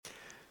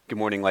Good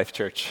morning, Life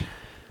Church.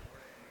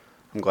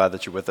 I'm glad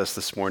that you're with us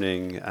this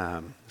morning.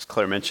 As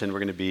Claire mentioned, we're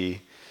going to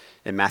be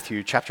in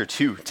Matthew chapter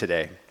 2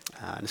 today.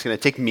 And it's going to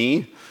take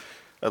me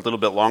a little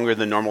bit longer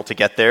than normal to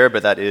get there,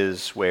 but that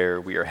is where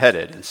we are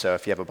headed. And so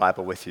if you have a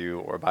Bible with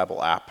you or a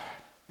Bible app,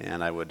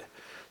 and I would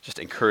just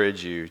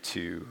encourage you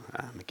to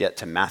get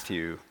to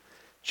Matthew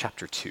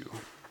chapter 2,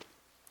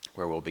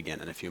 where we'll begin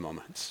in a few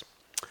moments.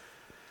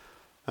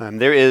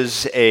 There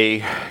is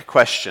a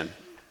question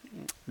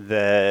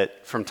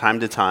that from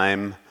time to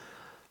time,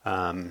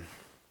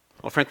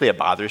 frankly, it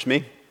bothers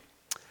me.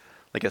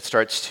 Like it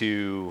starts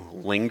to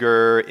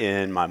linger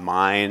in my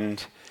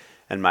mind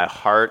and my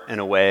heart in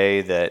a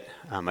way that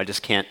I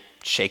just can't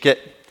shake it.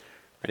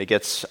 Right? It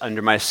gets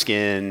under my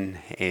skin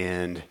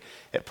and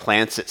it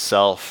plants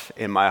itself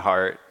in my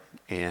heart.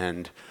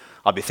 And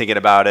I'll be thinking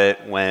about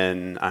it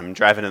when I'm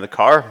driving in the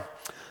car.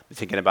 I'll be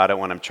thinking about it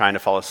when I'm trying to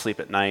fall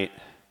asleep at night.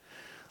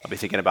 I'll be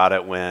thinking about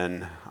it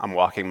when I'm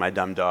walking my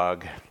dumb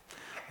dog.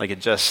 Like it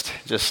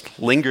just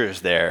lingers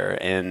there,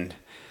 and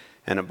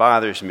it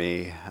bothers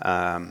me.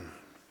 I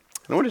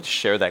wanted to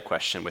share that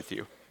question with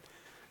you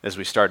as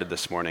we started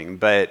this morning.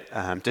 But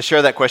to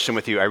share that question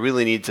with you, I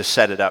really need to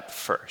set it up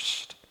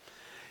first.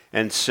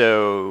 And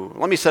so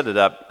let me set it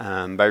up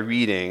by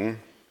reading.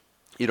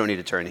 You don't need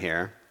to turn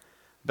here,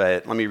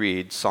 but let me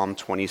read Psalm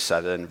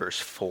 27, verse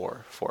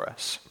 4 for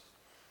us.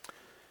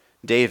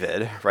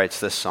 David writes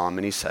this psalm,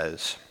 and he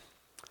says,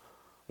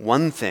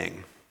 "One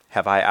thing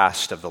have I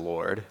asked of the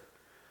Lord,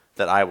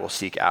 that I will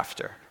seek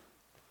after,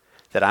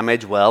 that I may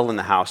dwell in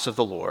the house of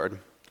the Lord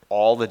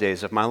all the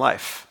days of my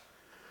life,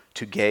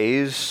 to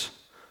gaze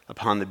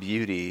upon the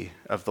beauty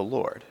of the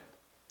Lord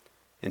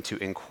and to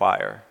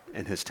inquire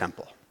in his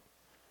temple."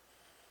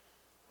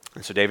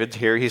 And so David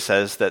here, he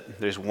says that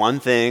there's one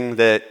thing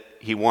that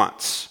he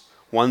wants,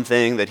 one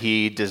thing that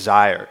he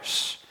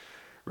desires,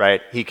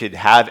 right? He could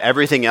have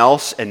everything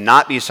else and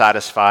not be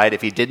satisfied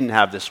if he didn't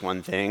have this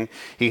one thing.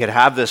 He could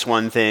have this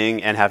one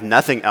thing and have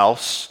nothing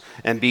else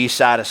and be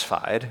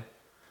satisfied.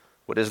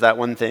 What is that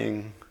one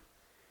thing?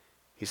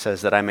 He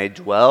says that I may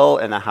dwell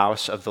in the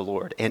house of the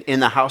Lord, and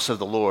in the house of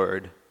the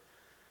Lord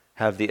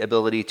have the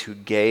ability to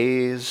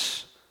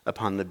gaze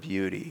upon the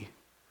beauty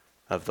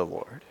of the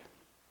Lord.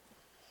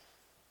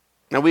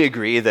 Now we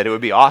agree that it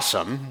would be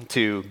awesome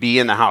to be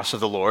in the house of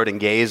the Lord and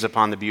gaze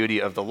upon the beauty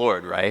of the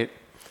Lord, right?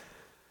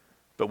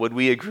 But would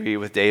we agree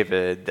with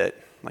David that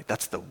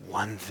that's the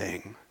one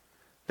thing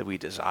that we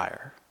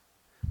desire,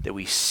 that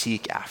we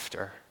seek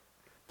after,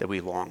 that we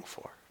long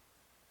for?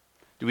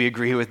 Do we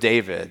agree with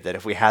David that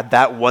if we had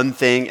that one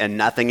thing and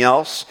nothing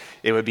else,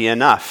 it would be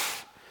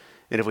enough?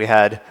 And if we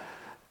had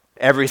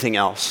everything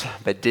else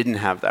but didn't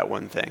have that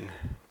one thing,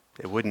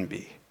 it wouldn't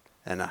be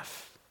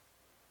enough?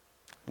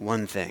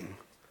 One thing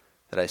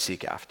that I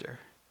seek after,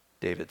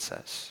 David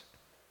says.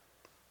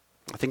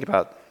 I think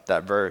about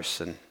that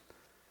verse and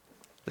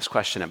this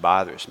question, it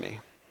bothers me.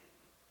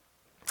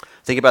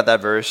 Think about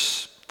that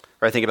verse,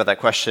 or I think about that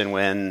question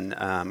when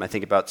I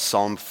think about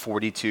Psalm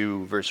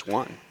 42, verse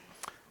 1.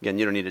 Again,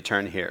 you don't need to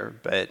turn here,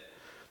 but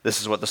this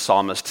is what the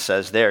psalmist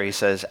says there. He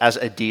says, "As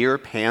a deer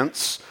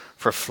pants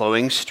for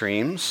flowing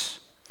streams,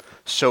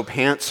 so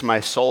pants my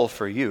soul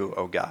for you,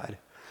 O God.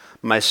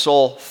 My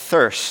soul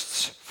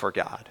thirsts for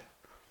God,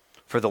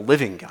 for the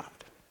living God."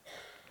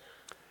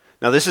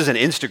 Now, this is an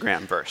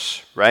Instagram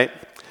verse, right?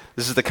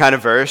 This is the kind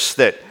of verse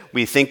that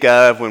we think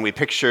of when we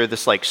picture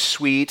this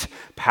sweet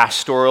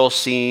pastoral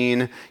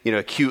scene,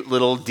 a cute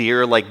little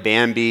deer like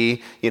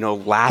Bambi,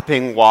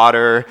 lapping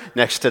water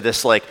next to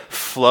this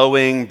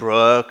flowing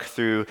brook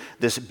through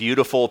this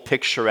beautiful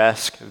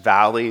picturesque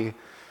valley.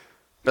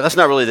 But that's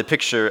not really the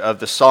picture of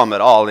the psalm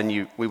at all,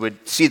 and we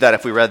would see that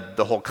if we read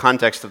the whole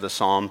context of the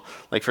psalm.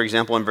 Like for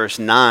example, in verse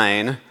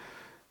 9,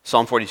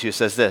 Psalm 42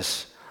 says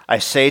this, "I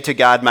say to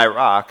God my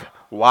rock,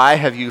 why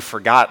have you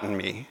forgotten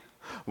me?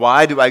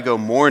 Why do I go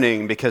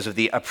mourning because of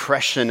the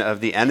oppression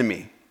of the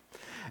enemy?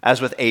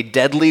 As with a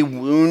deadly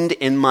wound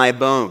in my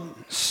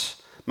bones,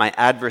 my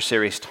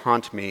adversaries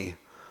taunt me,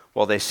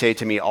 while they say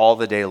to me all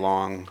the day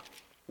long,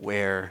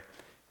 where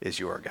is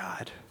your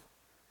God?"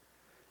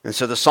 And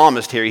so the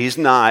psalmist here, he's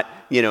not,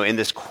 in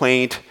this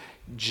quaint,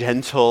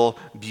 gentle,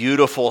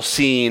 beautiful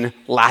scene,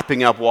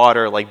 lapping up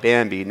water like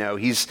Bambi. No,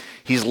 he's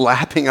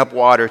lapping up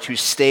water to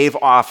stave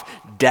off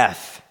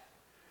death.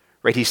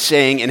 Right, he's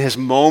saying in his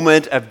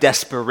moment of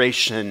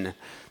desperation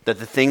that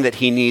the thing that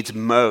he needs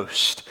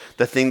most,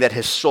 the thing that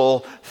his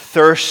soul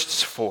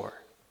thirsts for,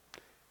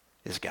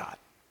 is God.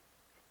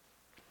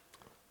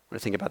 When I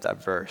think about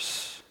that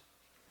verse,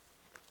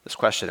 this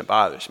question, it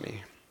bothers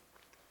me.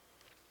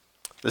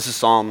 This is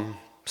Psalm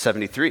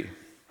 73.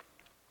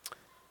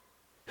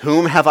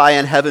 "Whom have I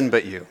in heaven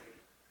but you?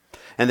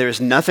 And there is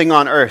nothing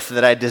on earth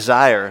that I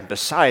desire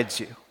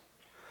besides you.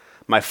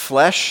 My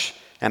flesh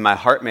and my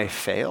heart may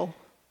fail,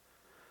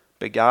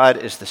 but God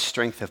is the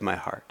strength of my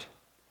heart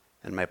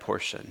and my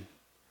portion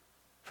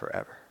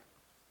forever."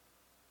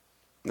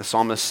 The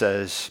psalmist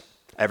says,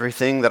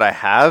 everything that I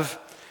have,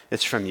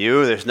 it's from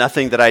you. There's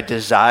nothing that I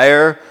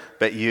desire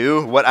but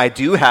you. What I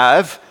do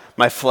have,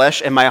 my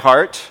flesh and my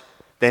heart,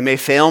 they may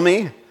fail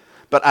me,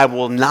 but I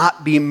will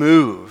not be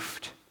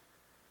moved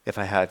if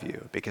I have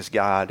you, because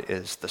God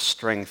is the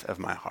strength of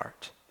my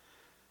heart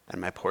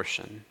and my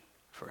portion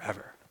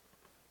forever.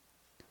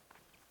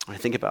 When I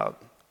think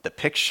about the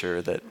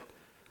picture that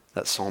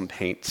psalm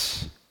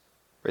paints,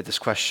 right, this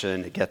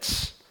question, it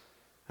gets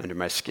under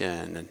my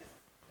skin and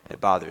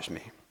it bothers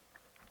me.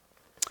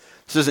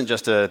 This isn't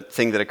just a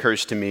thing that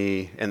occurs to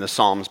me in the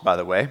Psalms, by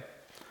the way.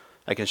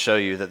 I can show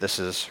you that this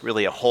is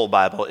really a whole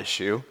Bible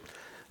issue.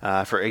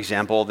 For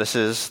example, this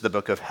is the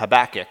book of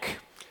Habakkuk,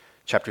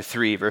 chapter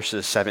 3,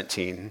 verses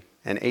 17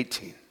 and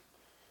 18.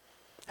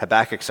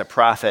 Habakkuk's a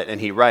prophet, and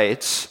he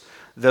writes,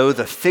 "Though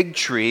the fig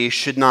tree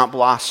should not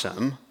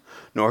blossom,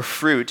 nor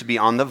fruit be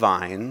on the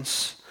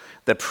vines,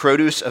 the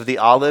produce of the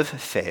olive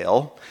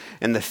fail,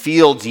 and the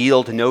fields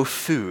yield no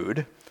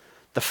food,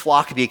 the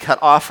flock be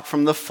cut off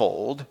from the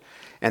fold,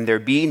 and there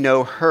be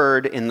no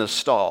herd in the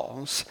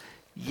stalls,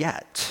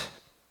 yet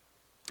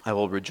I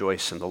will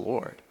rejoice in the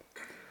Lord.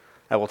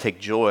 I will take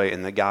joy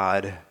in the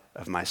God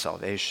of my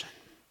salvation."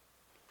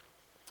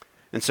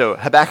 And so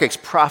Habakkuk's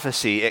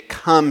prophecy, it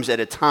comes at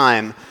a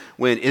time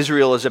when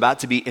Israel is about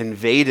to be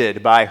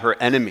invaded by her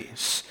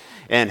enemies.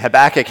 And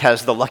Habakkuk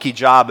has the lucky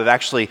job of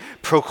actually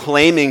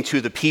proclaiming to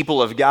the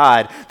people of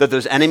God that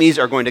those enemies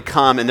are going to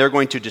come and they're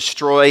going to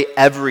destroy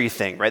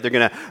everything, right? They're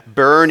going to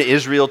burn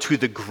Israel to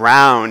the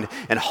ground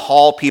and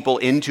haul people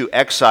into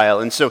exile.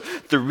 And so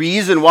the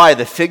reason why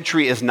the fig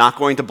tree is not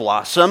going to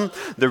blossom,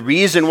 the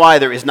reason why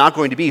there is not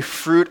going to be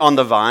fruit on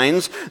the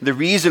vines, the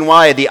reason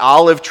why the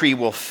olive tree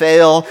will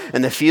fail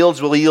and the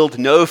fields will yield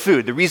no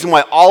food, the reason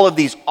why all of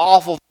these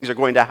awful things are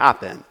going to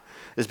happen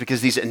is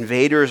because these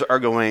invaders are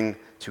going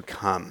to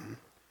come.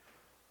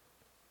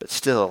 But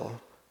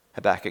still,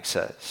 Habakkuk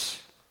says,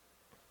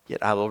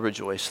 "Yet I will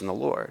rejoice in the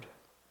Lord.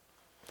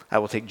 I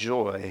will take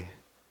joy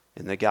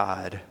in the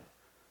God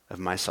of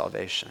my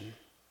salvation."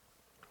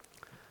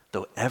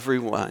 Though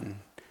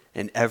everyone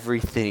and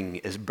everything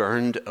is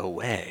burned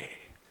away,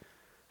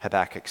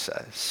 Habakkuk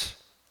says,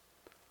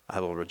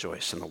 "I will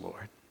rejoice in the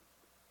Lord."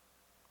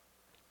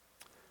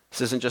 This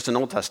isn't just an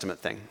Old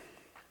Testament thing.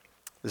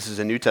 This is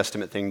a New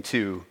Testament thing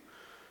too.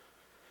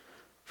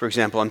 For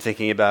example, I'm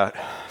thinking about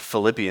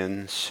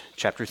Philippians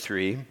chapter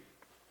 3,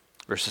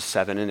 verses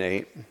 7 and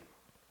 8.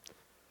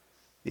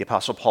 The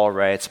Apostle Paul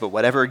writes, "But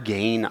whatever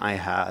gain I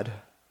had,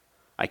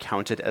 I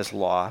counted as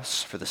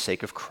loss for the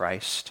sake of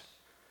Christ.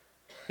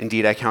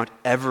 Indeed, I count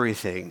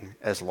everything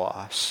as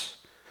loss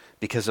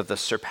because of the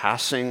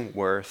surpassing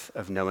worth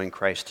of knowing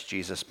Christ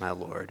Jesus my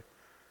Lord.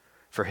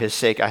 For his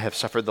sake I have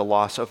suffered the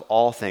loss of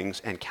all things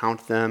and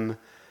count them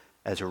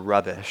as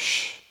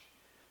rubbish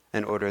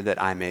in order that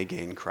I may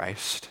gain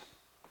Christ."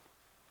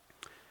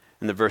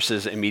 In the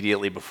verses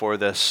immediately before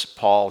this,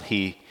 Paul,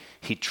 he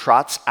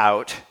trots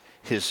out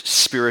his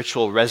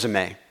spiritual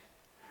resume,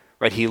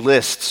 right? He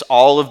lists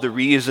all of the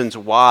reasons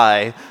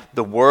why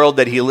the world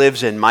that he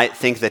lives in might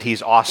think that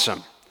he's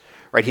awesome,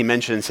 right? He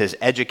mentions his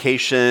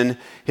education,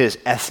 his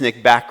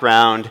ethnic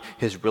background,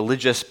 his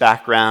religious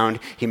background.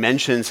 He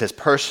mentions his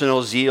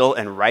personal zeal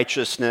and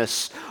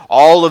righteousness,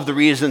 all of the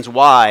reasons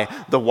why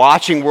the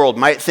watching world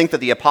might think that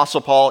the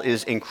Apostle Paul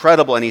is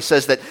incredible. And he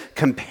says that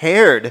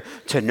compared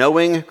to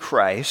knowing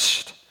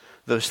Christ,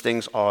 those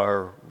things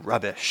are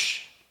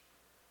rubbish.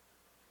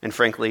 And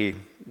frankly,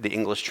 the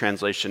English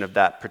translation of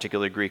that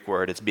particular Greek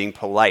word, it's being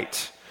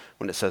polite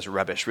when it says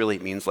rubbish, really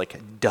it means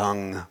like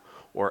dung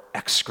or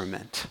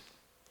excrement.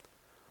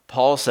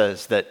 Paul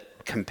says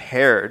that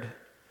compared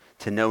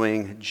to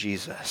knowing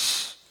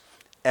Jesus,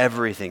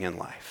 everything in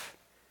life,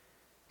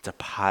 it's a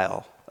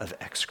pile of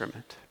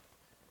excrement.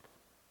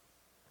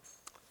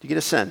 Do you get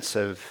a sense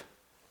of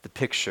the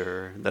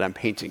picture that I'm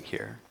painting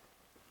here?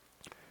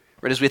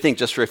 Right, as we think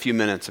just for a few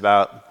minutes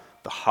about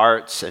the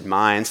hearts and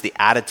minds, the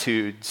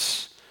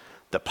attitudes,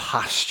 the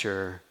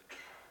posture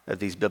of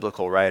these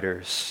biblical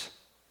writers,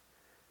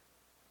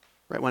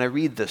 right, when I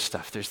read this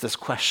stuff, there's this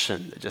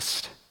question that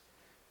just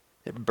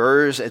it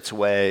burrs its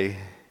way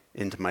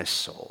into my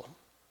soul.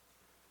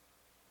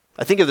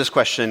 I think of this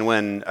question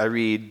when I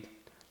read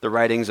the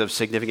writings of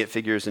significant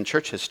figures in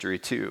church history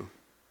too.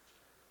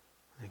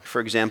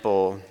 For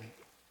example,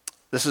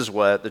 this is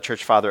what the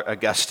church father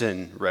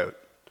Augustine wrote.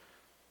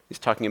 He's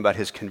talking about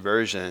his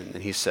conversion,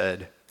 and he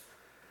said,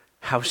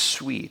 "How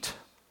sweet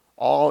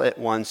all at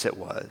once it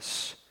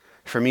was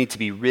for me to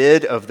be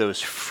rid of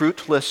those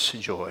fruitless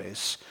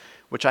joys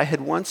which I had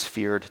once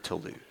feared to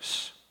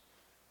lose.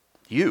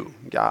 You,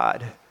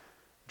 God,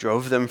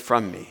 drove them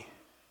from me.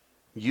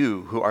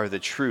 You who are the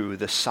true,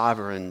 the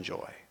sovereign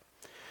joy.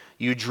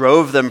 You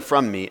drove them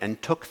from me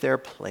and took their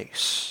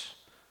place.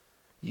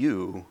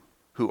 You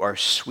who are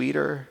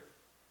sweeter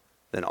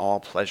than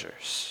all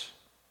pleasures."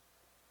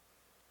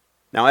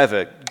 Now, I have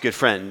a good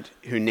friend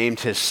who named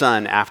his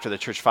son after the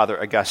church father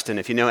Augustine.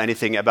 If you know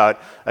anything about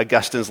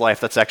Augustine's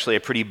life, that's actually a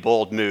pretty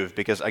bold move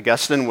because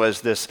Augustine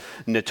was this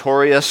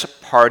notorious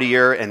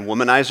partier and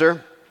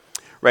womanizer.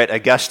 Right,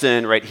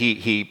 Augustine, right,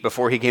 he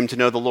before he came to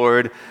know the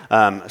Lord,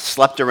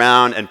 slept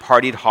around and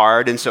partied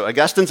hard. And so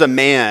Augustine's a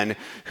man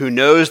who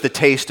knows the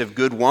taste of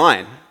good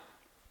wine.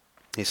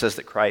 He says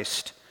that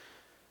Christ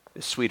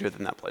is sweeter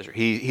than that pleasure.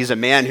 He's a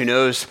man who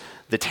knows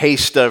the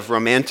taste of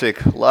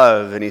romantic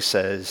love, and he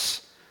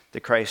says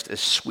that Christ is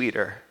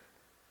sweeter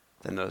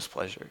than those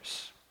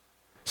pleasures.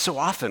 So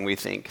often we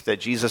think that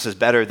Jesus is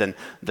better than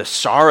the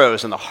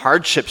sorrows and the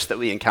hardships that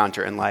we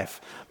encounter in life.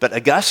 But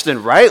Augustine,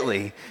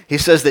 rightly, he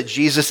says that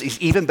Jesus is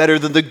even better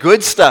than the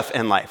good stuff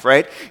in life,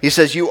 right? He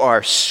says you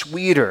are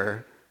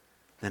sweeter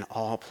than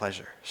all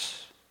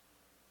pleasures.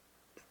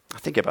 I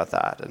think about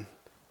that, and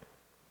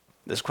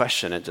this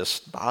question, it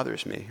just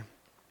bothers me.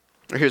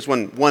 Here's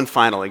one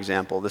final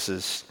example. This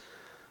is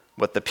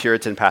what the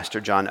Puritan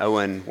pastor John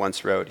Owen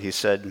once wrote. He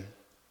said,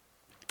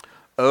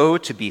 "Oh,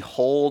 to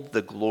behold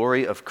the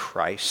glory of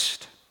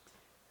Christ.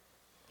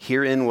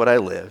 Herein would I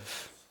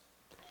live,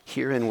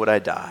 herein would I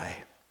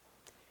die.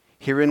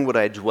 Herein would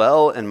I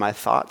dwell in my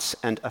thoughts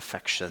and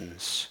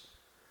affections,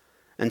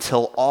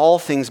 until all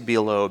things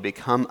below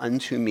become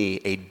unto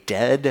me a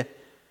dead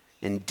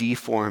and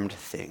deformed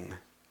thing,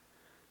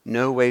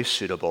 no way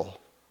suitable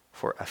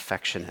for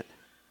affectionate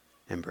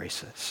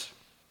embraces."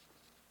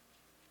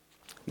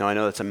 Now, I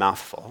know that's a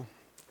mouthful,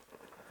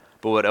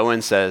 but what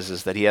Owen says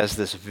is that he has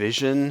this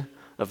vision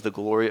of the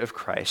glory of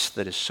Christ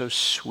that is so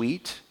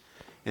sweet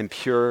and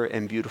pure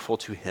and beautiful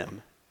to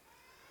him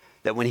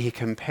that when he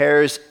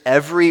compares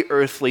every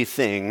earthly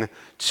thing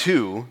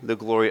to the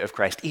glory of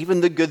Christ,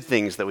 even the good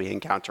things that we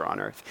encounter on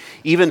earth,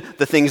 even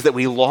the things that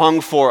we long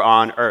for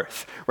on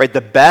earth, right,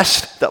 the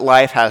best that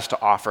life has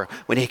to offer,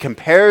 when he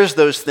compares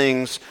those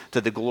things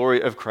to the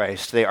glory of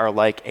Christ, they are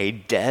like a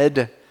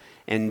dead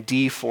and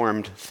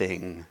deformed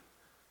thing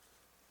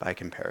by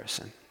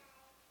comparison.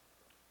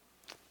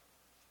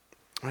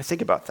 When I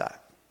think about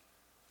that,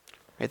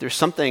 right, there's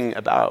something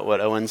about what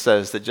Owen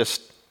says that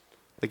just,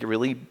 like, it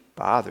really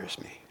bothers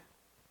me.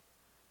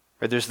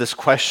 Right, there's this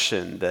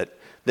question that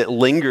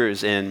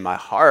lingers in my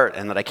heart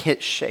and that I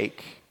can't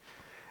shake.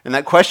 And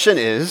that question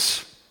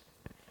is,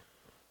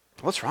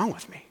 what's wrong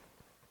with me?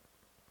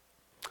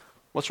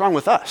 What's wrong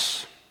with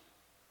us?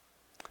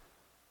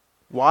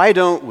 Why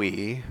don't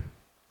we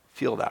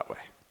feel that way?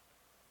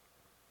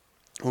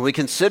 When we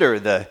consider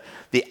the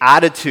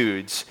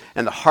attitudes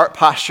and the heart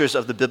postures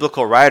of the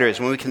biblical writers,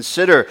 when we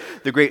consider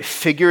the great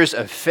figures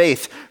of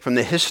faith from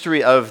the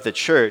history of the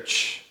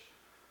church,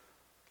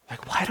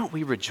 like, why don't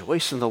we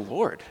rejoice in the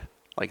Lord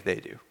like they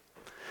do?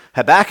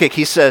 Habakkuk,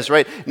 he says,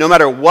 right, no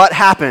matter what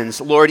happens,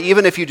 Lord,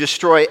 even if you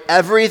destroy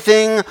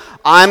everything,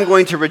 I'm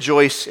going to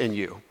rejoice in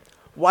you.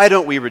 Why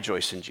don't we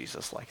rejoice in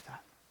Jesus like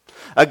that?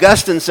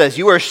 Augustine says,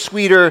 you are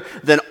sweeter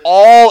than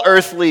all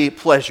earthly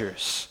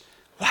pleasures.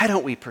 Why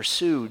don't we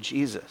pursue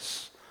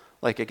Jesus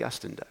like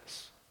Augustine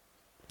does?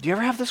 Do you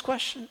ever have this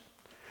question?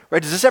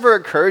 Right? Does this ever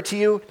occur to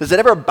you? Does it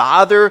ever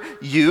bother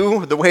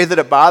you the way that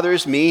it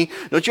bothers me?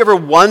 Don't you ever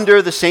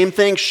wonder the same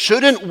thing?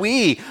 Shouldn't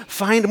we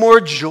find more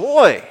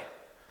joy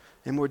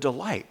and more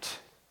delight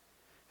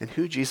in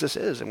who Jesus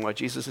is and what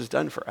Jesus has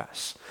done for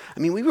us? I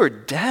mean, we were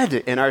dead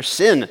in our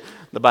sin,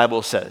 the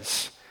Bible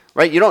says.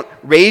 Right? You don't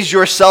raise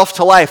yourself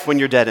to life when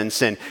you're dead in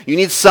sin. You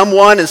need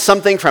someone and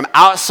something from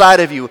outside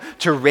of you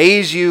to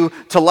raise you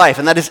to life.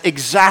 And that is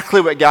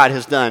exactly what God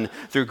has done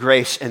through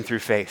grace and through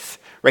faith.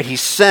 Right? He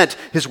sent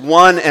his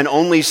one and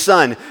only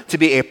Son to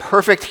be a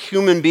perfect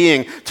human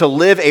being, to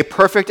live a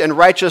perfect and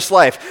righteous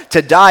life,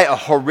 to die a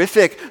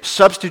horrific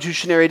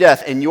substitutionary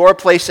death in your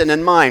place and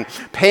in mine,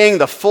 paying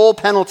the full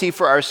penalty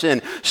for our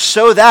sin,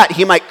 so that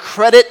he might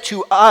credit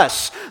to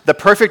us the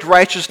perfect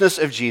righteousness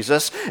of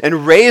Jesus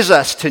and raise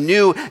us to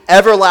new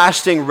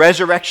everlasting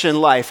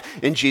resurrection life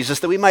in Jesus,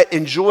 that we might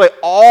enjoy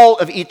all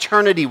of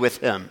eternity with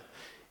him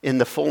in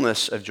the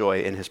fullness of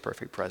joy in his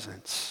perfect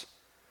presence.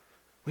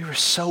 We were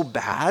so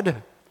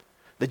bad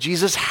that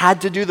Jesus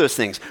had to do those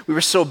things. We were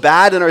so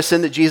bad in our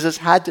sin that Jesus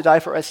had to die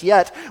for us,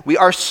 yet we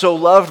are so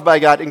loved by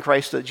God in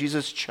Christ that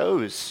Jesus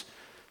chose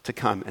to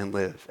come and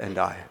live and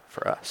die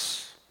for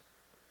us.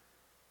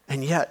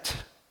 And yet,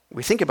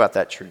 we think about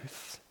that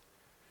truth.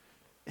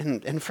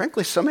 And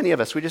frankly, so many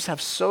of us, we just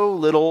have so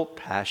little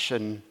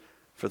passion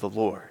for the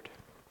Lord.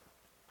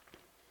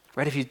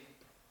 Right? If you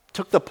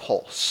took the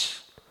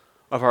pulse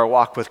of our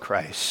walk with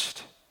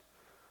Christ,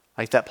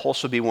 like, that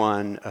pulse would be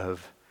one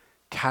of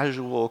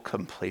casual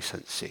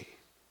complacency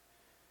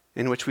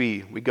in which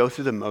we go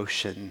through the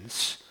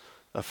motions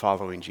of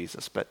following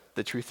Jesus. But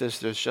the truth is,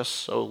 there's just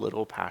so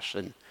little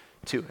passion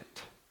to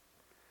it.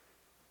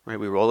 Right?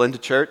 We roll into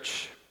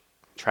church,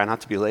 try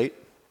not to be late.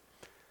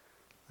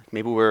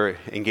 Maybe we're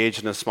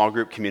engaged in a small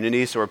group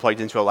community, so we're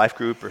plugged into a life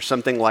group or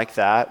something like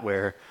that,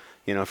 where,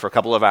 you know, for a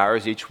couple of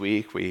hours each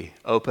week, we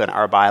open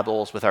our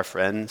Bibles with our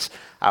friends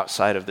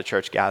outside of the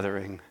church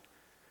gathering.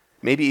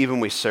 Maybe even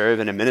we serve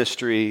in a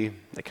ministry,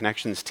 the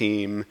connections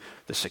team,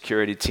 the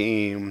security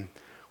team.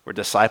 We're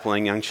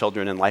discipling young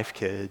children and life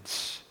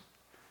kids.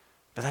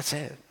 But that's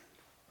it,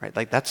 right?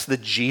 Like, that's the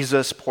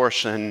Jesus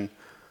portion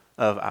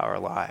of our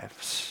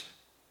lives.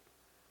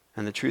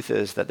 And the truth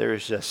is that there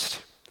is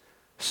just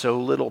so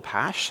little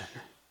passion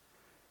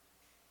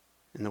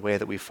in the way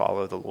that we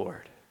follow the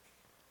Lord.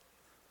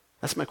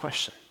 That's my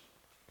question.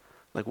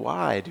 Like,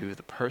 why do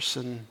the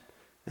person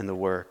and the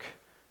work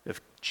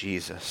of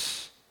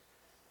Jesus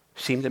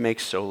seem to make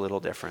so little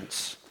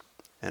difference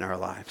in our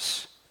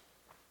lives?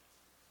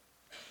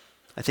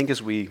 I think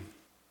as we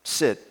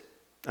sit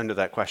under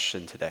that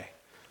question today,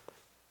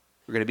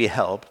 we're going to be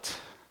helped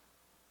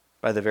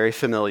by the very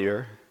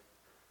familiar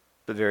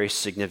but very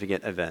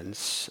significant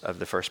events of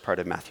the first part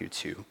of Matthew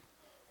 2.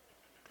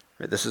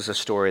 This is a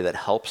story that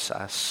helps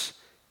us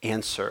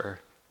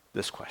answer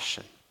this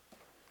question.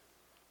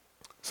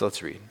 So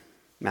let's read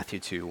Matthew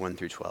 2, 1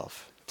 through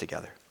 12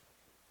 together.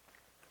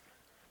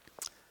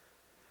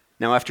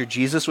 Now after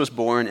Jesus was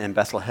born in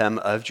Bethlehem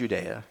of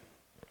Judea,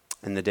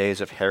 in the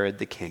days of Herod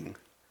the king,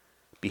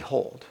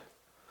 behold,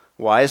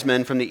 wise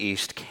men from the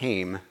east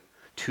came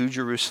to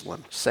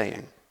Jerusalem,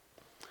 saying,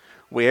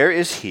 "Where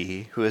is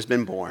he who has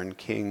been born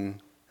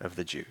King of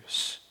the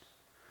Jews?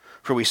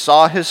 For we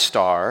saw his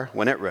star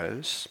when it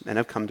rose, and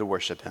have come to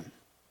worship him."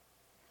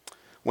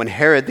 When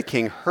Herod the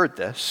king heard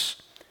this,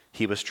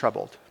 he was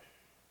troubled,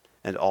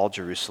 and all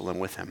Jerusalem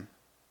with him.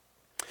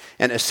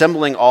 And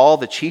assembling all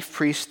the chief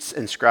priests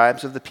and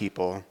scribes of the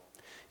people,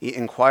 he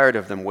inquired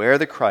of them where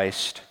the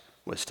Christ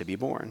was to be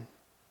born.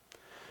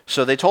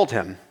 So they told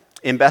him,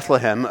 "In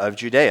Bethlehem of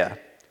Judea,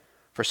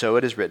 for so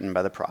it is written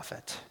by the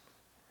prophet.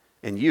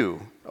 And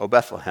you, O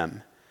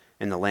Bethlehem,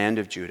 in the land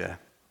of Judah,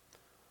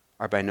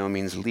 are by no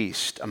means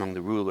least among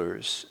the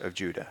rulers of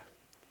Judah.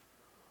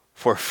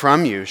 For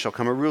from you shall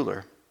come a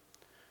ruler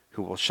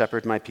who will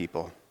shepherd my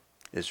people,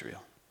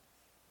 Israel."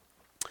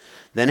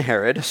 Then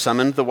Herod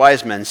summoned the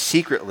wise men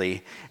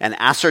secretly and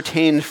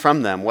ascertained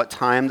from them what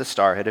time the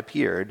star had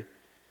appeared.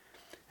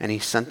 And he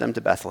sent them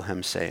to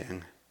Bethlehem,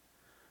 saying,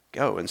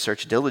 "Go and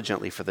search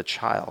diligently for the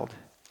child.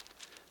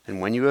 And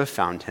when you have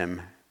found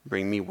him,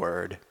 bring me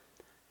word,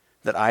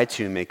 that I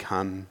too may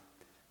come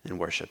and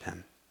worship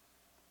him."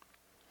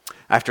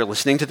 After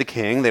listening to the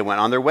king, they went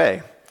on their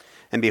way.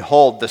 And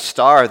behold, the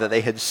star that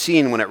they had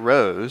seen when it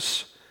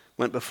rose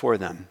went before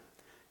them,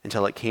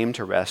 until it came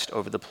to rest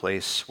over the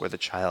place where the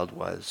child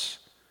was.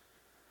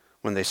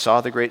 When they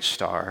saw the great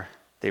star,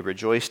 they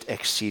rejoiced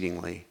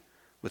exceedingly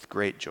with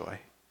great joy.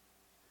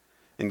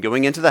 And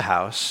going into the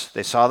house,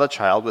 they saw the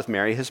child with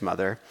Mary his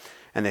mother,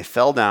 and they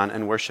fell down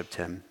and worshipped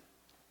him.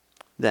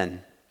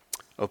 Then,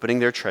 opening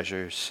their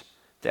treasures,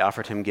 they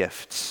offered him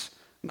gifts,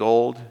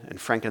 gold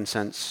and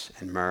frankincense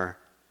and myrrh.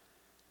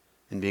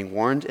 And being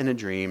warned in a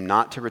dream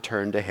not to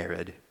return to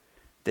Herod,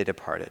 they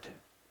departed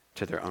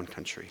to their own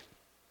country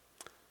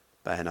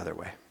by another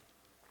way.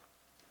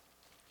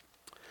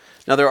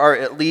 Now, there are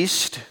at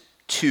least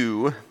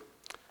two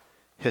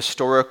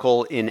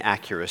historical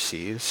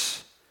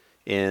inaccuracies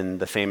in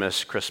the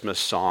famous Christmas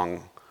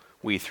song,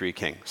 "We Three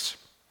Kings."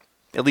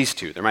 At least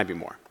two, there might be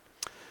more.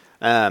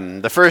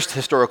 The first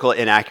historical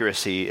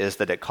inaccuracy is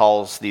that it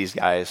calls these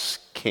guys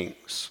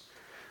kings.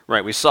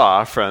 Right, we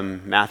saw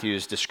from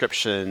Matthew's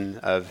description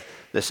of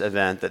this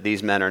event that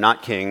these men are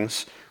not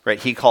kings. Right,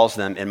 he calls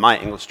them, in my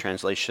English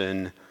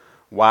translation,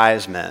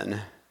 wise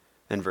men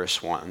in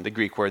verse 1. The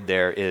Greek word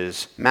there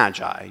is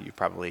magi. You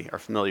probably are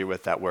familiar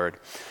with that word.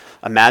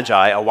 A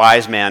magi, a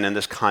wise man in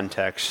this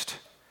context.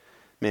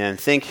 Man,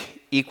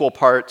 think equal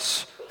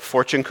parts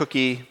fortune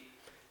cookie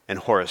and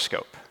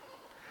horoscope.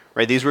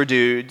 Right, these were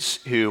dudes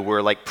who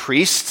were like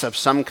priests of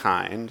some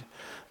kind,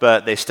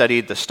 but they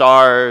studied the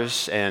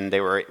stars, and they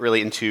were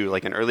really into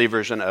like an early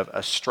version of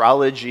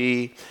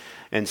astrology,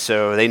 and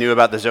so they knew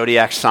about the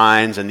zodiac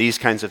signs and these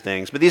kinds of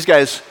things. But these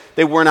guys,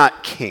 they were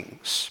not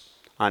kings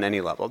on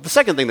any level. The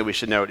second thing that we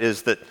should note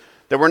is that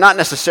there were not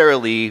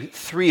necessarily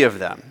three of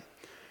them.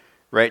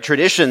 Right?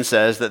 Tradition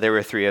says that there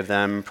were three of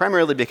them,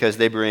 primarily because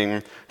they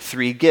bring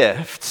three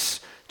gifts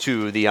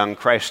to the young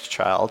Christ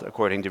child,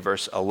 according to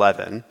verse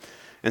 11.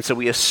 And so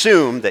we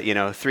assume that,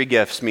 three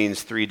gifts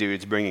means three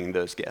dudes bringing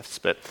those gifts.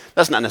 But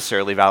that's not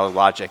necessarily valid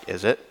logic,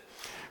 is it?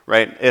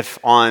 Right? If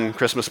on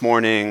Christmas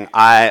morning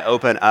I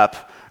open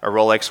up a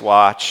Rolex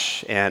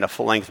watch and a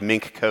full-length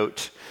mink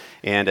coat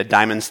and a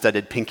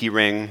diamond-studded pinky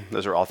ring,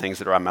 those are all things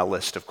that are on my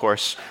list, of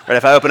course. Right?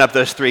 If I open up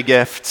those three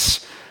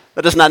gifts,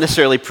 that does not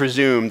necessarily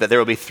presume that there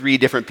will be three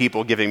different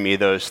people giving me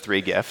those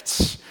three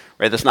gifts.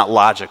 Right? That's not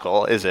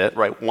logical, is it?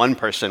 Right? One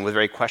person with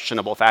very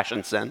questionable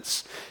fashion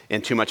sense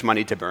and too much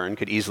money to burn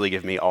could easily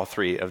give me all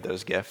three of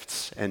those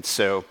gifts. And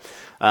so,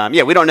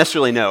 we don't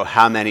necessarily know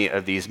how many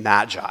of these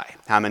magi,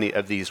 how many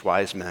of these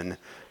wise men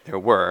there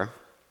were.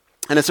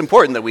 And it's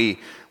important that we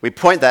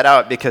point that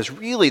out, because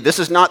really this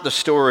is not the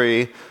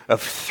story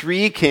of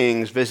three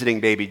kings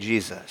visiting baby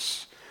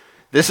Jesus.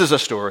 This is a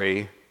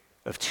story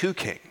of two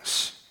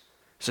kings.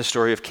 It's a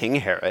story of King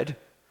Herod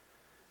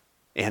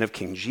and of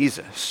King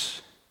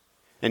Jesus.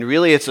 And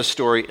really it's a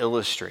story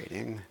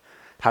illustrating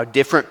how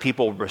different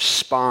people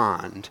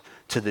respond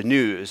to the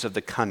news of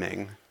the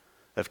coming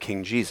of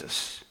King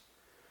Jesus.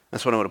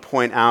 That's what I want to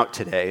point out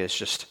today, is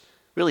just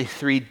really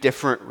three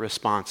different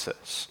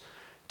responses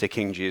to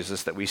King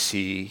Jesus that we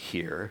see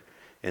here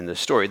in the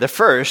story. The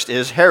first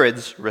is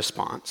Herod's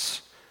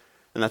response,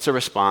 and that's a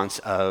response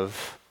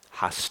of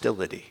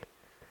hostility.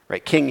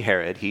 Right? King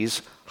Herod,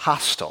 he's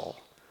hostile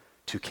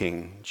to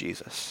King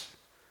Jesus.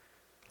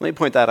 Let me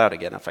point that out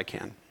again if I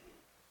can.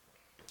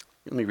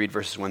 Let me read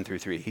verses 1 through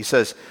 3. He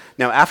says,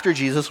 "Now after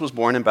Jesus was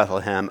born in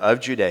Bethlehem of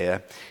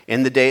Judea,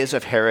 in the days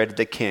of Herod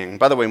the king."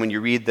 By the way, when you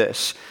read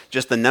this,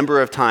 just the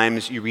number of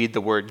times you read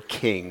the word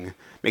king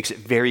makes it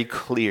very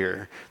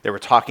clear that we're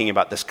talking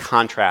about this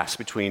contrast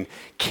between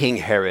King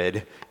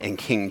Herod and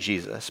King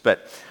Jesus.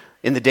 But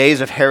in the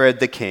days of Herod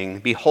the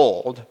king,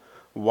 behold,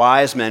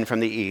 wise men from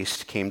the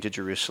east came to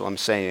Jerusalem,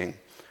 saying,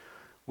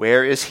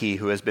 "Where is he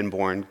who has been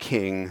born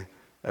King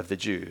of the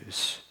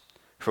Jews?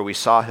 For we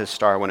saw his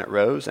star when it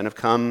rose and have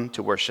come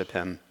to worship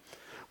him."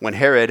 When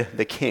Herod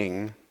the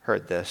king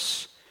heard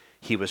this,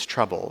 he was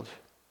troubled,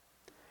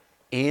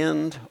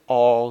 and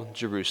all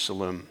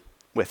Jerusalem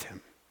with him.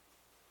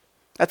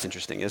 That's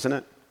interesting, isn't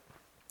it?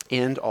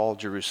 And all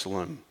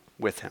Jerusalem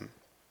with him.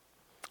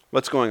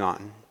 What's going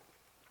on?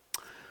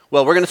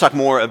 Well, we're going to talk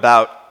more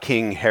about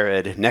King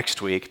Herod next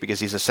week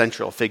because he's a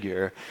central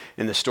figure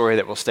in the story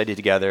that we'll study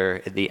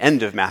together at the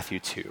end of Matthew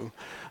 2.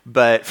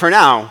 But for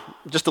now,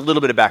 just a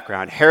little bit of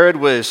background. Herod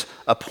was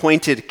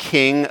appointed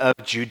king of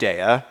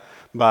Judea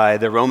by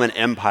the Roman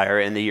Empire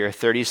in the year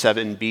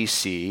 37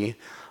 BC,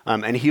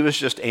 and he was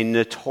just a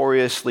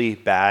notoriously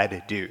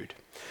bad dude.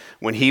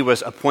 When he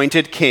was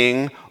appointed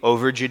king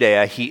over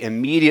Judea, he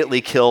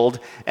immediately killed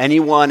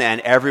anyone and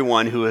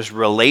everyone who was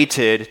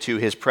related to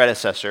his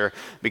predecessor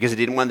because he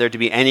didn't want there to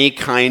be any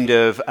kind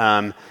of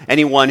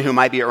anyone who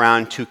might be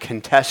around to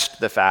contest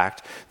the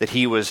fact that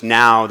he was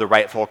now the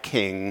rightful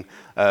king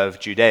of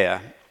Judea.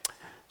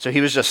 So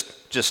he was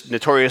just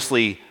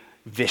notoriously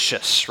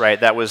vicious, right?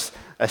 That was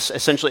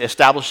essentially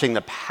establishing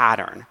the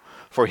pattern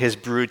for his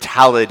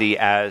brutality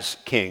as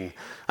king.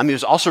 He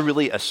was also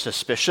really a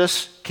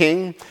suspicious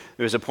king.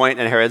 There was a point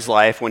in Herod's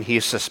life when he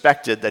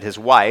suspected that his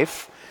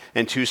wife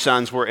and 2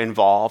 sons were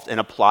involved in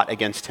a plot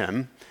against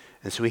him,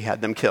 and so he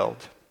had them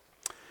killed.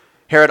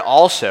 Herod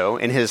also,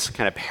 in his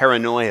kind of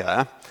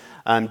paranoia,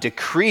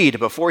 decreed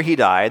before he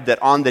died that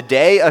on the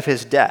day of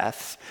his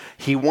death,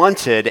 he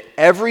wanted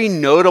every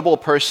notable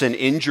person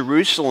in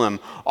Jerusalem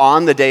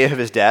on the day of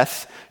his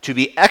death to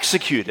be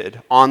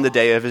executed on the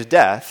day of his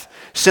death,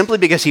 simply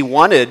because he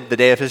wanted the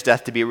day of his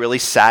death to be a really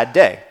sad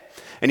day.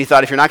 And he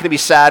thought, if you're not going to be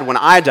sad when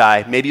I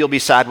die, maybe you'll be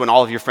sad when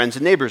all of your friends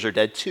and neighbors are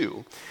dead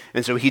too.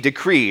 And so he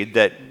decreed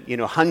that,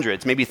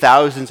 hundreds, maybe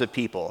thousands of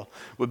people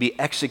would be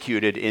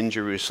executed in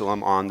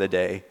Jerusalem on the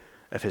day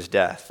of his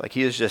death. Like,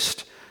 he is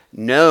just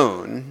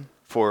known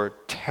for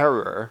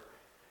terror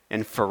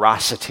and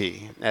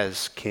ferocity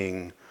as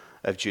king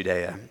of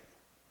Judea.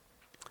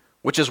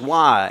 Which is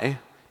why,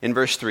 in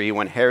verse 3,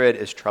 when Herod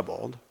is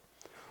troubled,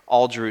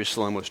 all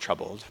Jerusalem was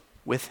troubled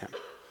with him.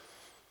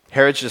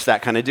 Herod's just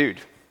that kind of dude.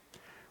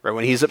 Right?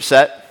 When he's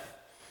upset,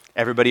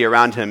 everybody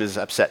around him is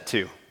upset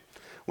too.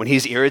 When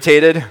he's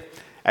irritated,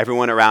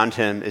 everyone around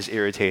him is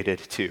irritated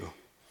too.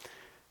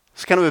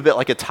 It's kind of a bit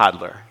like a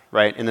toddler,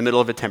 right? In the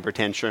middle of a temper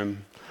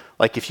tantrum.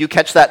 Like, if you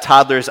catch that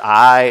toddler's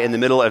eye in the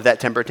middle of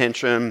that temper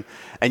tantrum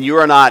and you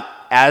are not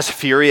as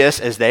furious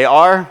as they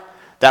are,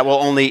 that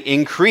will only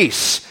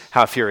increase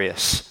how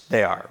furious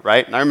they are,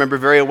 right? And I remember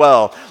very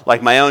well,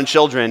 like my own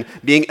children,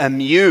 being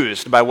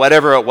amused by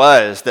whatever it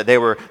was that they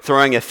were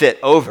throwing a fit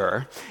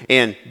over.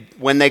 And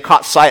when they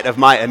caught sight of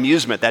my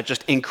amusement, that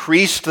just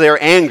increased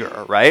their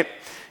anger, right?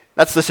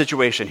 That's the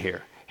situation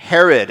here.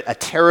 Herod, a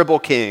terrible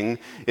king,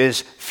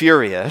 is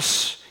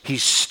furious.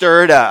 He's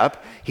stirred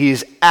up.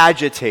 He's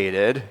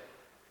agitated.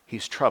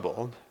 He's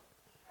troubled.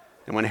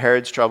 And when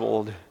Herod's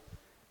troubled,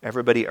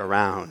 everybody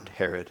around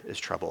Herod is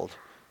troubled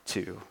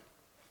too.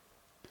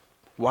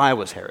 Why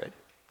was Herod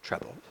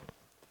troubled?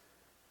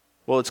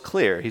 Well, it's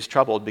clear he's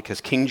troubled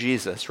because King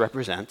Jesus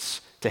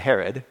represents to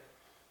Herod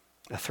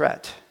a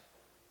threat.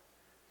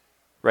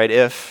 Right?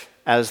 If,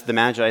 as the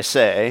Magi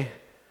say,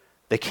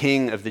 the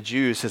King of the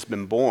Jews has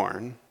been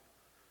born,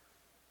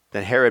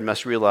 then Herod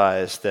must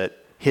realize that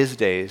his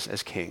days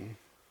as king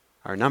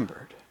are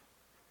numbered.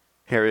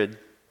 Herod,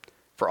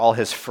 for all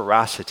his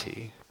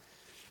ferocity,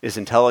 is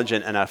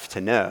intelligent enough to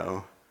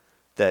know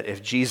that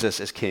if Jesus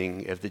is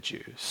king of the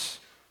Jews,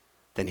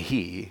 then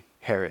he,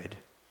 Herod,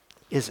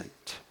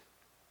 isn't.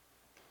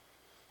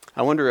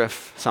 I wonder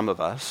if some of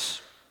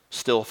us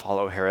still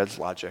follow Herod's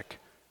logic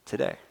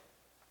today.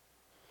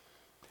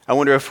 I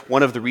wonder if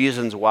one of the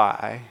reasons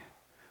why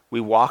we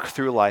walk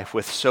through life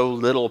with so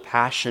little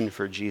passion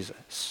for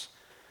Jesus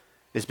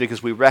is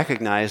because we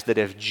recognize that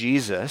if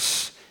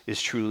Jesus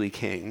is truly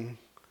king,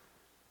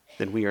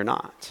 then we are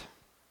not.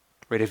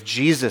 Right? If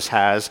Jesus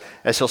has,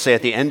 as he'll say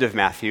at the end of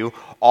Matthew,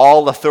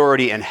 all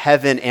authority in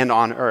heaven and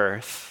on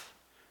earth,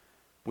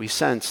 we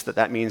sense that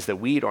that means that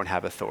we don't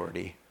have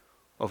authority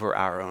over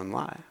our own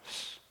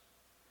lives.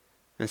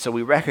 And so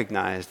we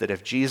recognize that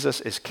if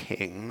Jesus is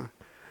king,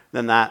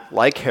 then that,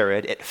 like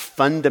Herod, it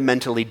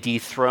fundamentally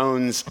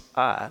dethrones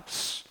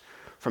us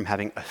from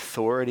having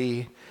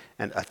authority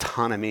and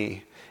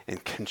autonomy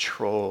and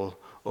control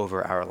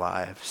over our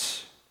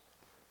lives.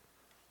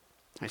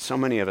 Right, so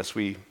many of us,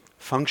 we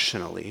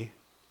functionally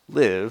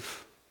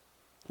live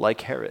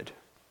like Herod.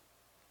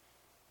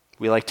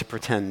 We like to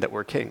pretend that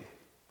we're king.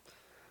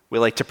 We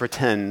like to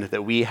pretend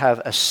that we have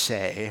a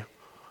say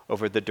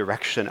over the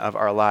direction of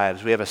our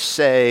lives. We have a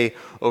say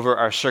over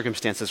our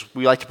circumstances.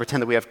 We like to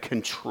pretend that we have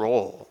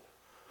control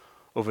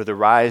over the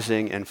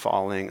rising and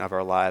falling of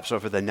our lives,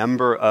 over the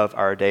number of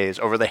our days,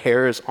 over the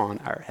hairs on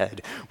our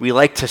head. We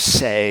like to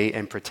say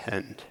and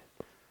pretend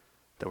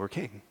that we're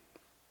king.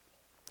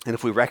 And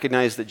if we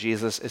recognize that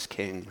Jesus is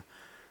king,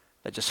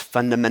 that just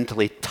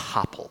fundamentally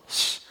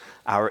topples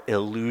our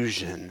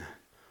illusion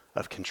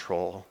of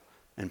control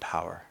and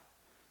power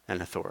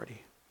and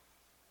authority.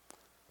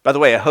 By the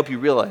way, I hope you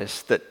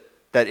realize that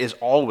that is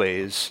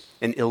always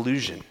an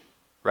illusion,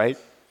 right?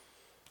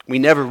 We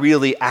never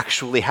really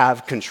actually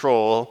have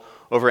control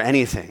over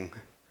anything.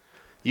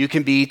 You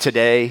can be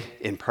today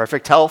in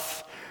perfect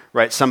health,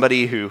 right?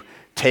 Somebody who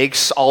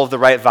takes all of the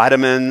right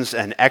vitamins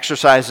and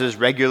exercises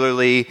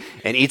regularly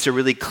and eats a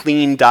really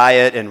clean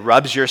diet and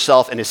rubs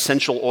yourself in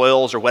essential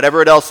oils or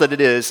whatever else that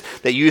it is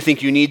that you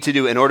think you need to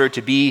do in order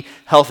to be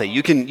healthy.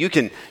 You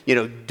can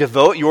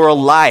devote your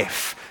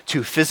life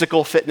to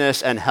physical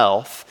fitness and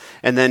health,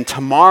 and then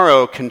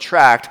tomorrow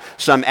contract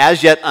some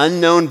as yet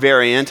unknown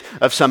variant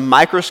of some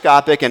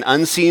microscopic and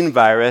unseen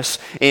virus,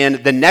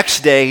 and the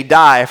next day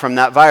die from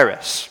that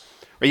virus.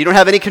 Or you don't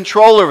have any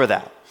control over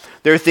that.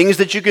 There are things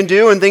that you can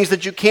do and things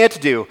that you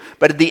can't do.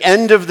 But at the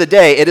end of the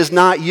day, it is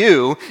not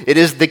you. It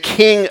is the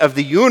king of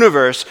the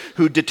universe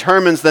who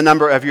determines the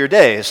number of your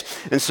days.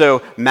 And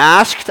so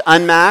masked,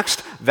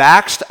 unmasked,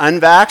 vaxxed,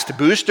 unvaxxed,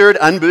 boosted,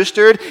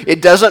 unboosted,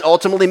 it doesn't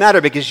ultimately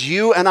matter because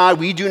you and I,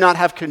 we do not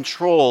have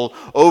control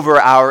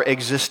over our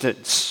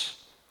existence.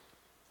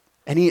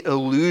 Any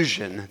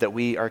illusion that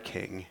we are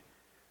king,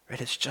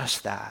 right? It's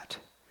just that.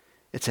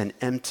 It's an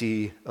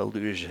empty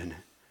illusion.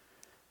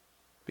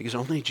 Because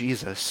only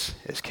Jesus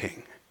is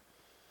king.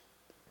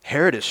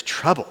 Herod is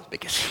troubled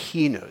because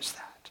he knows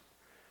that.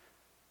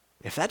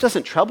 If that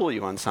doesn't trouble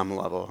you on some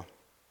level,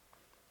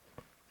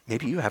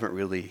 maybe you haven't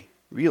really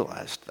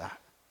realized that.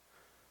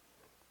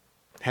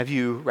 Have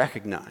you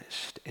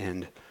recognized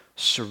and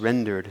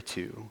surrendered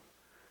to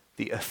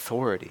the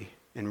authority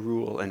and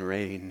rule and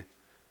reign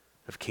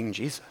of King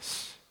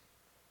Jesus?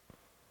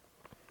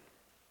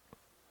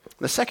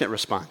 The second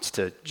response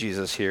to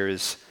Jesus here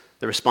is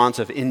the response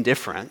of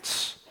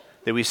indifference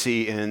that we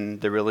see in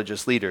the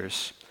religious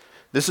leaders.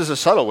 This is a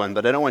subtle one,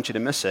 but I don't want you to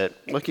miss it.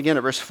 Look again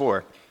at verse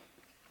 4.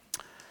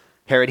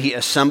 Herod, he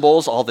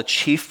assembles all the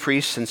chief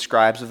priests and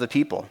scribes of the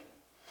people,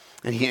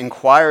 and he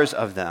inquires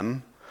of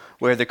them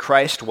where the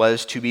Christ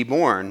was to be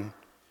born.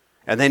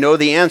 And they know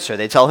the answer.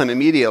 They tell him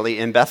immediately,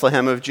 in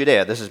Bethlehem of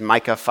Judea. This is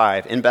Micah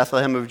 5. In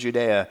Bethlehem of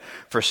Judea,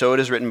 for so it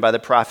is written by the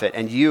prophet,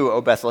 and you,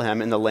 O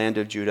Bethlehem, in the land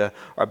of Judah,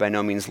 are by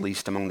no means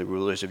least among the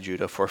rulers of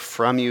Judah, for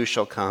from you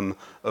shall come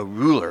a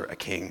ruler, a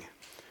king,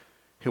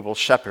 who will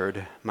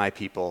shepherd my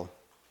people,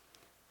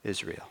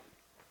 Israel.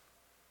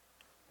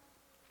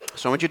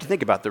 So I want you to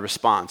think about the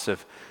response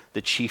of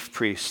the chief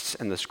priests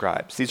and the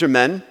scribes. These are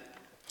men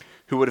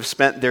who would have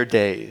spent their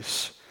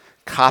days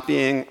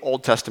copying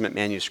Old Testament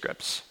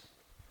manuscripts.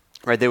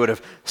 Right? They would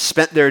have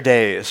spent their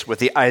days with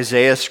the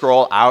Isaiah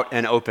scroll out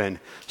and open,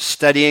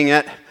 studying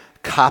it,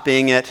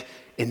 copying it,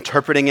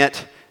 interpreting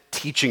it,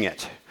 teaching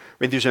it.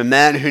 Right? These are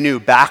men who knew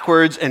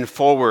backwards and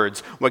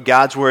forwards what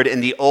God's word in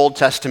the Old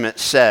Testament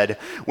said.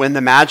 When the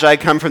Magi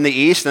come from the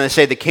east and they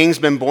say the king's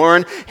been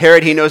born,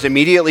 Herod, he knows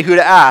immediately who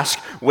to ask.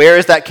 Where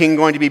is that king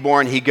going to be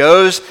born? He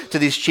goes to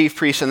these chief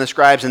priests and the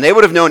scribes, and they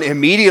would have known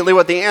immediately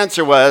what the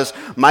answer was.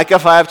 Micah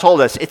 5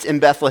 told us it's in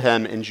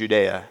Bethlehem in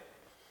Judea.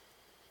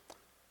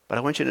 But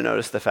I want you to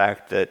notice the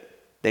fact that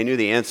they knew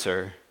the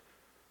answer,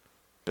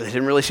 but they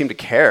didn't really seem to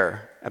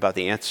care about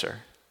the answer.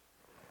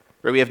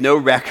 Right? We have no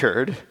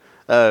record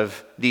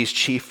of these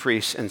chief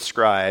priests and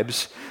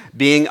scribes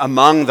being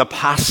among the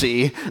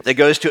posse that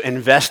goes to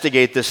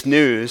investigate this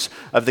news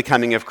of the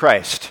coming of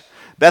Christ.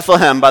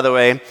 Bethlehem, by the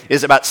way,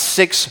 is about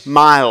 6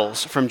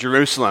 miles from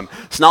Jerusalem.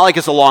 It's not like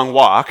it's a long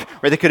walk,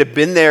 right? They could have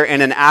been there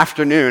in an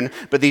afternoon,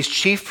 but these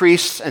chief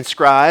priests and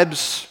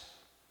scribes,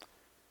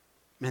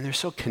 man, they're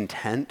so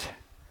content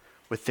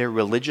with their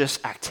religious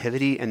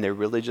activity and their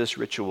religious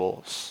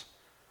rituals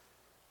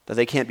that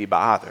they can't be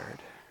bothered.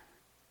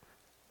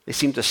 They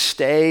seem to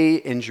stay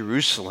in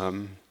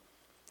Jerusalem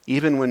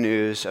even when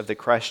news of the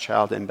Christ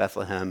child in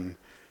Bethlehem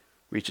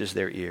reaches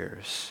their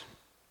ears.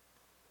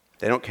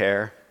 They don't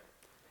care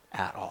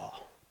at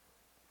all.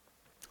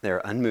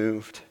 They're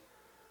unmoved,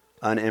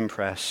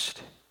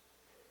 unimpressed,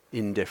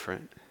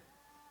 indifferent.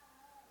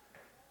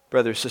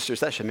 Brothers,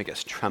 sisters, that should make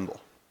us tremble.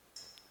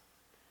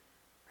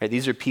 Right?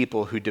 These are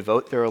people who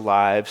devote their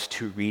lives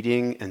to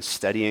reading and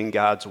studying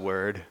God's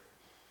word.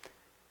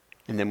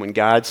 And then when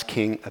God's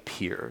king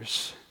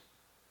appears,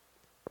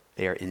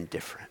 they are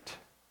indifferent.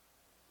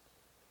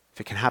 If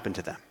it can happen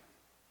to them,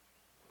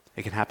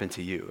 it can happen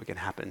to you, it can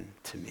happen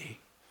to me.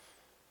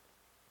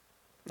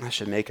 That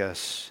should make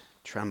us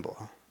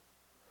tremble.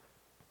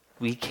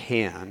 We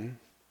can,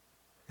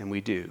 and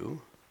we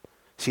do,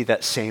 see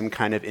that same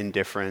kind of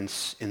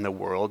indifference in the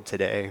world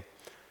today.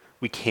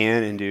 We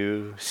can and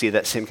do see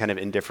that same kind of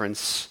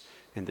indifference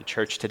in the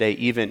church today,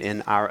 even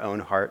in our own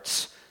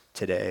hearts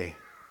today.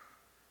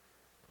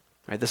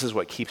 Right? This is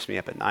what keeps me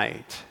up at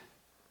night.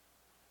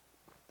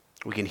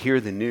 We can hear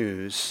the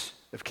news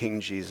of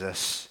King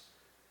Jesus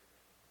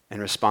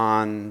and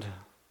respond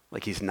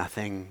like he's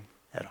nothing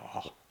at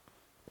all.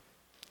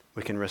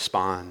 We can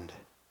respond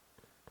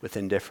with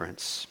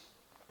indifference,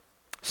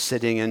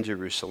 sitting in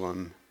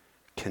Jerusalem,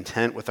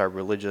 content with our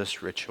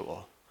religious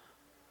ritual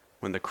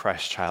when the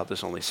Christ child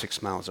is only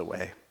 6 miles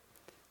away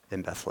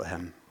in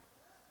Bethlehem.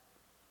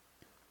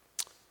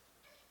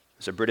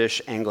 There's a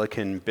British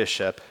Anglican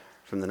bishop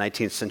from the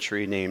 19th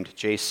century named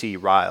J.C.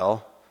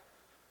 Ryle.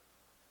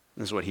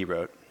 This is what he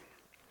wrote.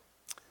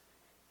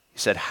 He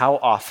said, "How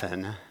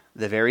often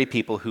the very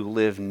people who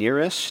live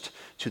nearest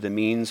to the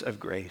means of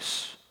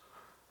grace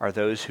are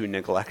those who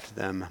neglect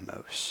them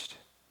most.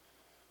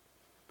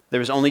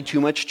 There is only too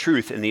much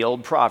truth in the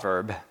old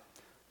proverb,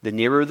 the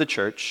nearer the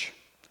church,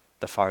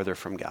 the farther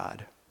from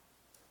God.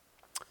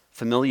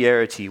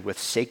 Familiarity with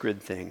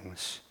sacred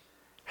things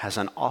has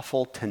an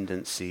awful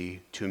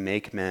tendency to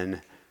make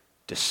men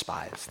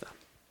despise them.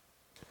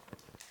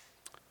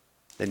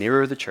 The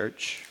nearer the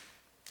church,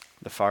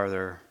 the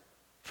farther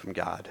from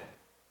God."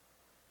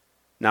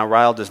 Now,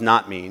 Ryle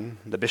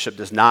the bishop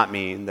does not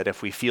mean that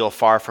if we feel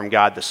far from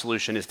God, the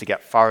solution is to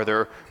get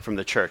farther from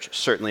the church.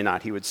 Certainly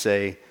not. He would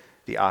say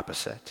the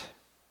opposite.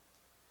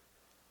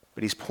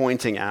 But he's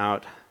pointing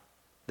out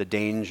the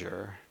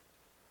danger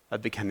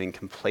of becoming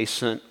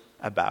complacent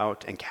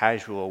about and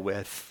casual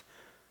with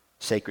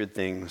sacred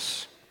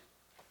things,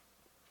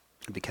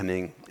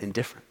 becoming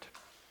indifferent.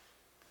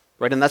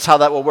 Right? And that's how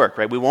that will work,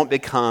 right? We won't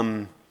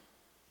become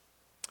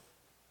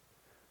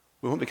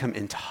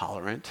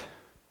intolerant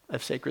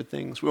of sacred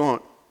things. We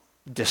won't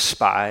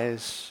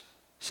despise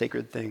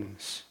sacred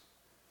things.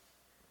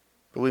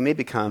 But we may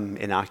become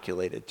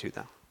inoculated to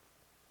them.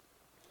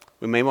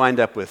 We may wind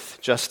up with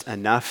just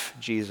enough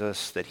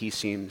Jesus that he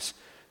seems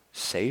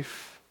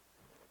safe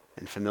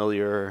and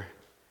familiar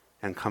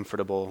and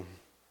comfortable.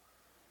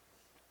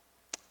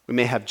 We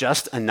may have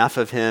just enough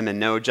of him and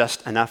know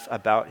just enough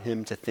about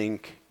him to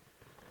think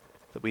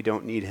that we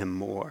don't need him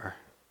more.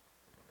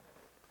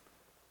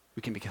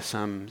 We can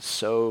become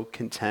so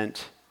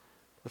content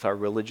with our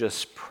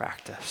religious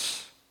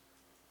practice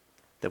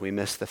that we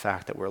miss the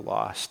fact that we're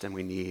lost and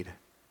we need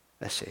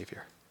a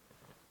Savior.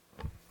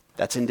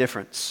 That's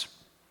indifference.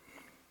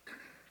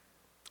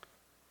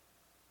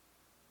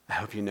 I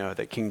hope you know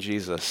that King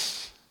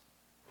Jesus,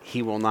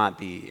 he will not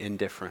be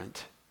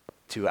indifferent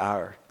to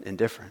our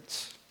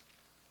indifference.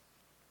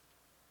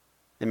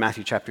 In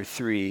Matthew chapter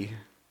 3,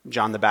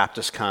 John the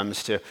Baptist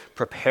comes to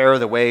prepare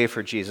the way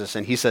for Jesus,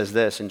 and he says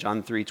this in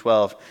John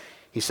 3:12.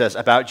 He says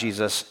about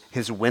Jesus,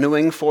 "His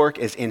winnowing fork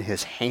is in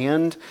his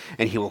hand,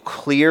 and he will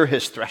clear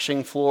his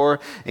threshing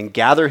floor and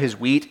gather his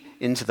wheat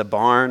into the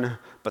barn,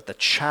 but the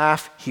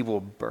chaff he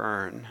will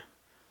burn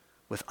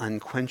with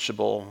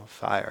unquenchable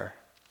fire."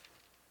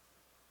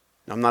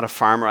 Now, I'm not a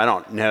farmer. I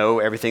don't know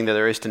everything that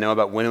there is to know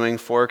about winnowing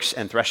forks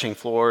and threshing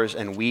floors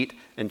and wheat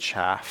and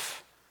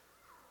chaff.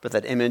 But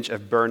that image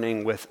of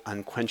burning with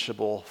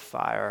unquenchable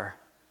fire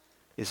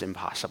is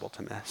impossible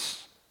to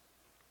miss.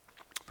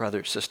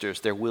 Brothers,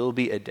 sisters, there will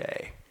be a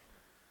day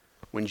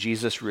when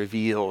Jesus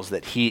reveals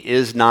that he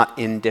is not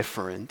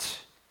indifferent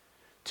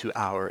to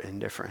our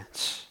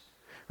indifference.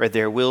 Right?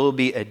 There will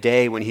be a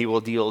day when he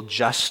will deal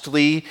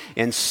justly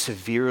and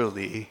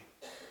severely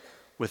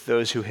with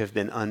those who have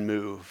been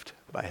unmoved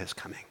by his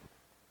coming.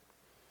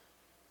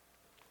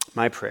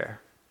 My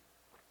prayer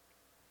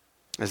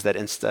is that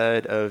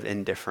instead of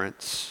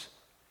indifference,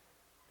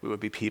 we would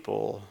be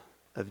people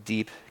of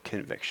deep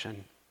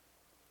conviction,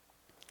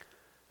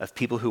 of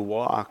people who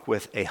walk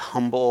with a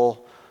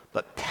humble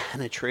but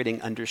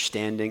penetrating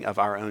understanding of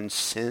our own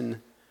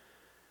sin,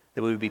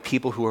 that we would be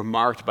people who are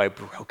marked by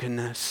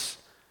brokenness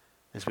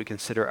as we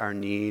consider our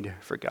need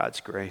for God's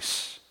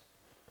grace.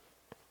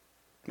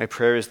 My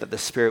prayer is that the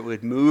Spirit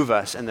would move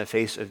us in the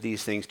face of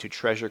these things to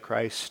treasure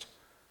Christ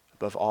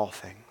above all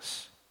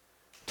things,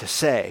 to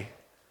say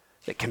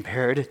that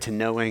compared to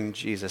knowing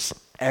Jesus,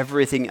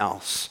 everything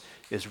else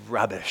is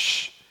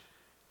rubbish,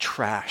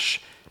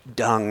 trash,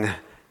 dung,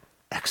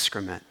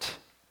 excrement.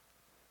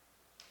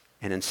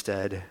 And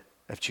instead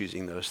of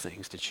choosing those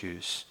things, to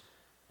choose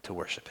to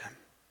worship him.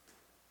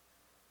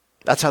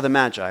 That's how the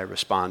Magi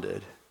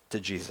responded to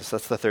Jesus.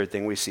 That's the third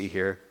thing we see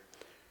here.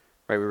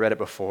 Right, we read it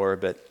before,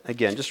 but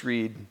again, just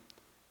read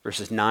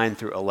verses 9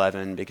 through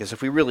 11, because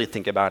if we really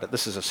think about it,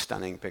 this is a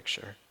stunning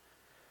picture.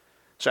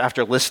 So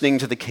after listening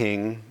to the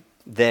king,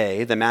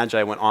 the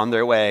Magi, went on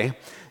their way,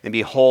 and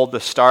behold, the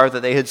star that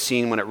they had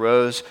seen when it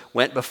rose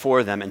went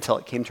before them until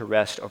it came to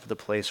rest over the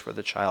place where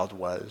the child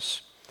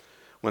was.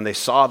 When they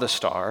saw the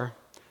star,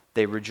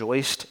 they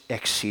rejoiced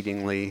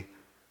exceedingly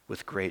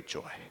with great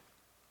joy.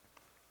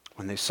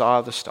 When they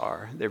saw the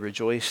star, they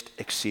rejoiced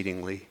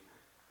exceedingly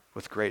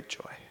with great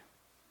joy.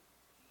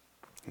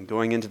 And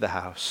going into the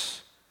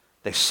house,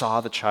 they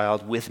saw the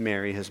child with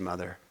Mary, his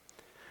mother,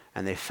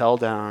 and they fell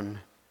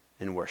down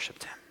and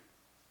worshiped him.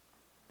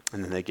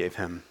 And then they gave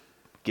him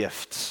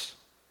gifts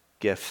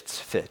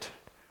fit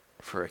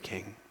for a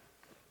king.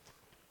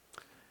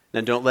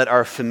 Now, don't let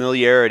our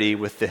familiarity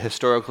with the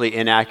historically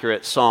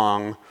inaccurate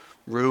song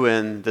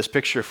ruin this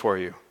picture for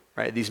you.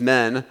 right? These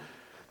men,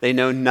 they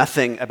know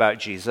nothing about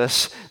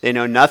Jesus. They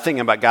know nothing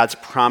about God's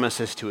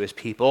promises to his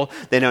people.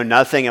 They know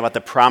nothing about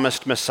the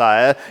promised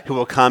Messiah who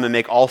will come and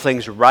make all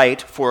things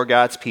right for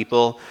God's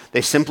people.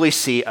 They simply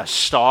see a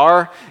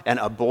star and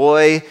a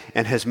boy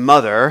and his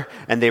mother,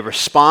 and they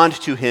respond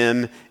to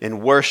him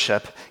in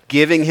worship,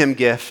 giving him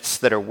gifts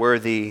that are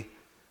worthy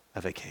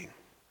of a king.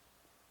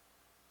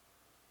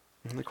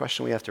 And the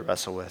question we have to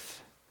wrestle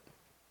with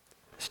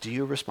is, do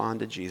you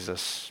respond to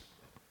Jesus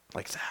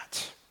like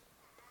that?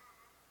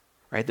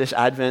 Right, this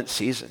Advent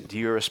season, do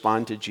you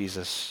respond to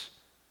Jesus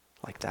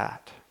like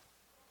that?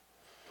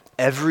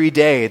 Every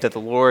day that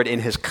the Lord in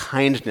his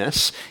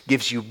kindness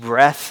gives you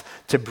breath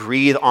to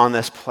breathe on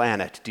this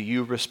planet, do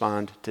you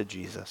respond to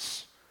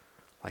Jesus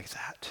like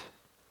that?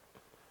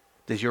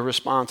 Does your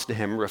response to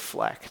him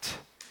reflect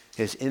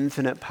his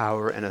infinite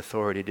power and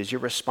authority? Does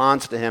your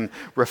response to him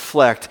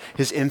reflect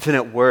his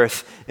infinite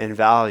worth and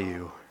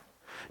value?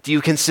 Do you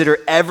consider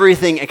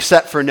everything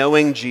except for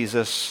knowing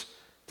Jesus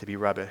to be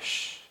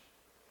rubbish?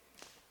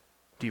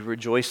 Do you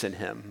rejoice in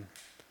him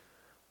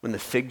when the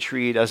fig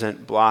tree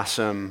doesn't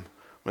blossom,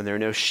 when there are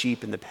no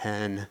sheep in the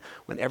pen,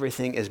 when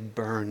everything is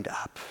burned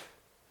up?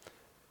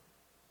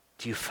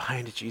 Do you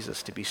find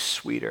Jesus to be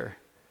sweeter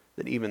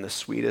than even the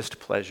sweetest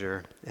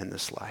pleasure in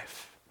this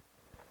life?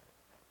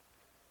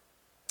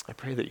 I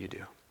pray that you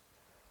do.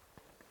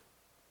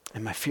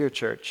 And my fear,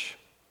 church,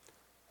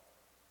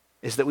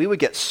 is that we would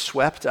get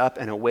swept up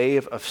in a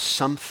wave of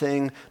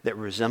something that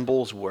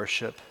resembles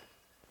worship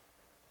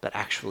that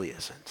actually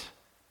isn't.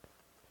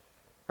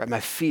 Right? My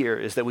fear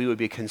is that we would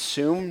be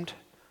consumed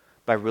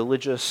by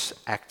religious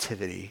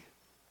activity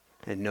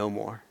and no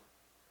more.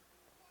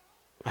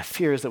 My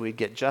fear is that we'd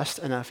get just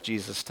enough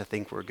Jesus to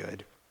think we're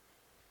good,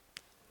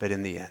 but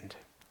in the end,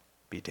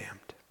 be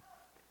damned.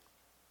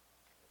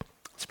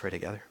 Let's pray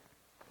together.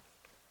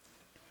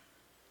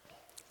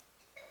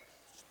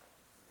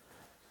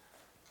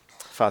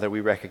 Father, we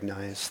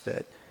recognize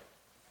that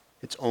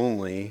it's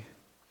only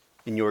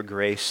in your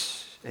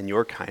grace and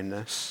your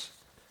kindness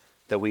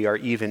that we are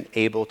even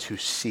able to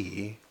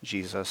see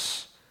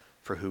Jesus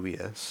for who he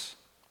is.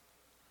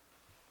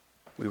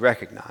 We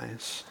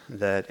recognize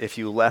that if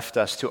you left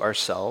us to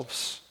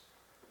ourselves,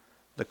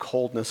 the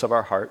coldness of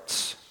our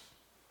hearts,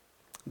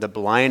 the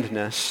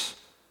blindness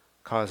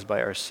caused by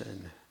our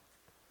sin,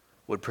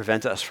 would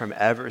prevent us from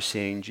ever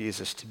seeing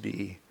Jesus to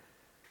be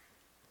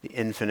the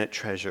infinite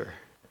treasure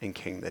and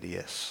king that he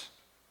is.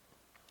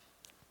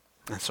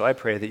 And so I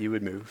pray that you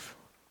would move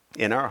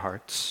in our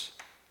hearts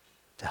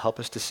to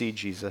help us to see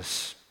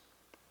Jesus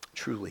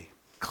truly,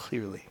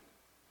 clearly.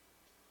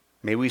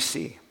 May we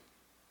see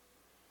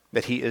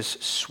that he is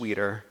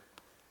sweeter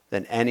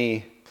than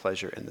any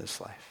pleasure in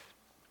this life.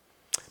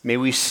 May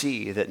we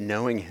see that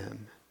knowing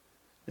him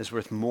is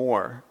worth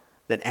more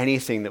than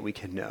anything that we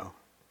can know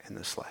in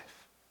this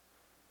life.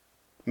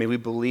 May we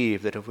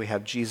believe that if we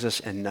have Jesus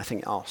and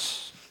nothing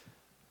else,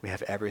 we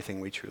have everything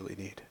we truly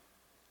need.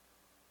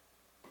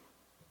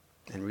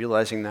 And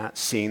realizing that,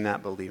 seeing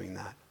that, believing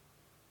that,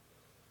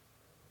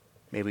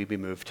 may we be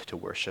moved to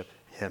worship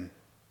him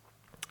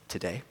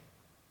today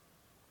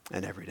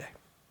and every day.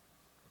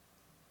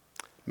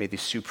 May the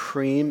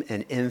supreme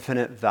and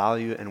infinite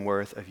value and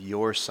worth of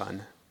your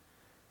Son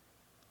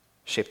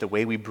shape the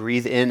way we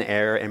breathe in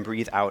air and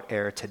breathe out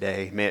air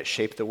today. May it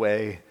shape the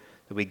way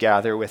that we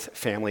gather with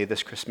family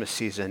this Christmas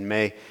season.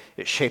 May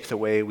it shape the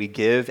way we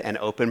give and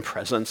open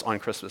presents on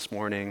Christmas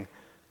morning.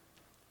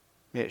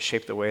 May it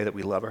shape the way that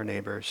we love our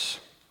neighbors,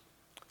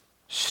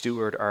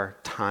 steward our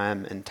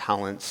time and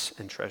talents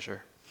and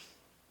treasure.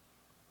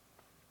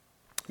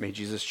 May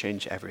Jesus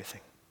change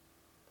everything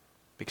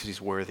because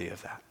he's worthy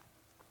of that.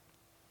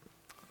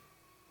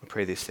 We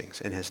pray these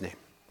things in his name.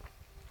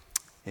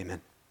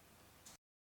 Amen.